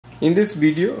In this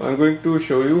video, I'm going to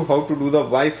show you how to do the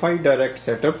Wi-Fi direct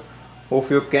setup of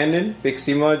your Canon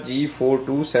Pixma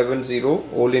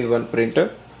G4270 All-in-one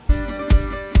printer.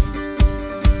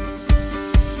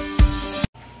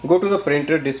 Go to the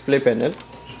printer display panel,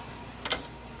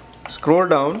 scroll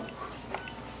down,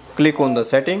 click on the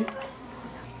setting,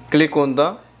 click on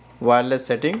the wireless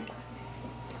setting,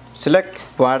 select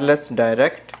wireless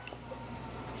direct,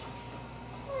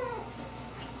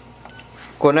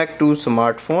 connect to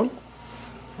smartphone,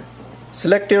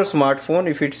 select your smartphone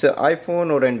if it's an iPhone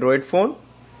or Android phone,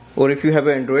 or if you have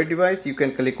an Android device you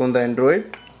can click on the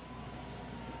Android,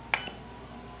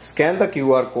 scan the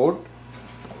QR code,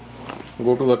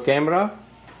 go to the camera,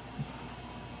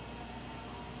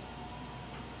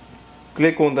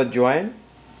 click on the join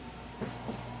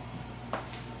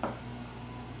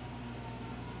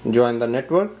the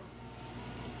network,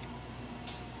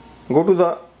 go to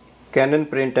the Canon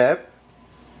print app,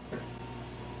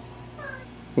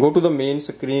 go to the main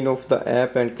screen of the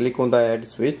app and click on the add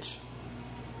switch,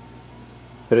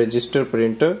 register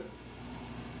printer,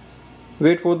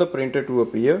 wait for the printer to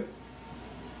appear,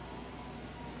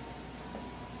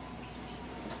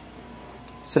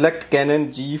 select Canon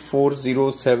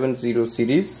G4070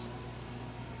 series,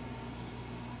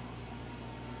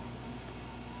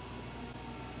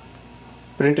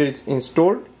 printer is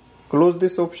installed, close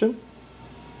this option,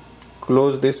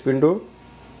 close this window.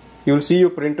 You will see your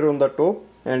printer on the top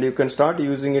and you can start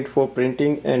using it for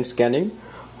printing and scanning.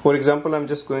 For example, I'm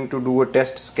just going to do a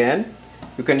test scan.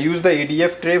 You can use the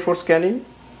ADF tray for scanning,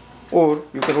 or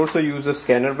you can also use a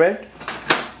scanner bed.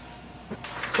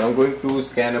 So I'm going to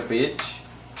scan a page.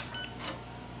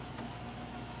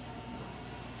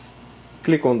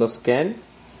 Click on the scan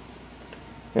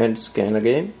and scan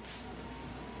again.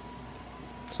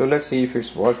 So let's see if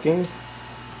it's working.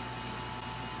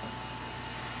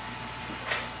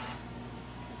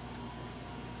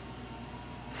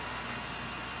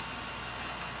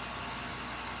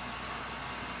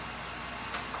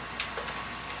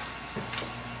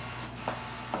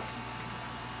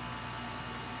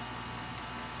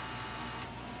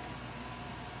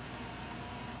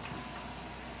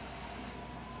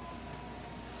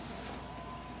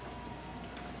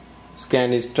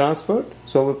 Scan is transferred,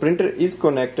 so our printer is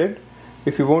connected.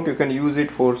 If you want, you can use it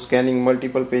for scanning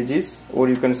multiple pages, or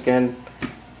you can scan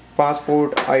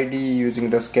passport ID using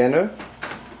the scanner,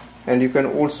 and you can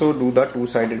also do the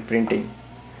two-sided printing.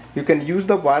 You can use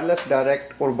the wireless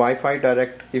direct or Wi-Fi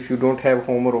direct if you don't have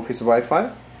home or office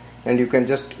Wi-Fi, and you can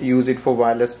just use it for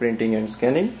wireless printing and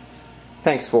scanning.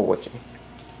 Thanks for watching.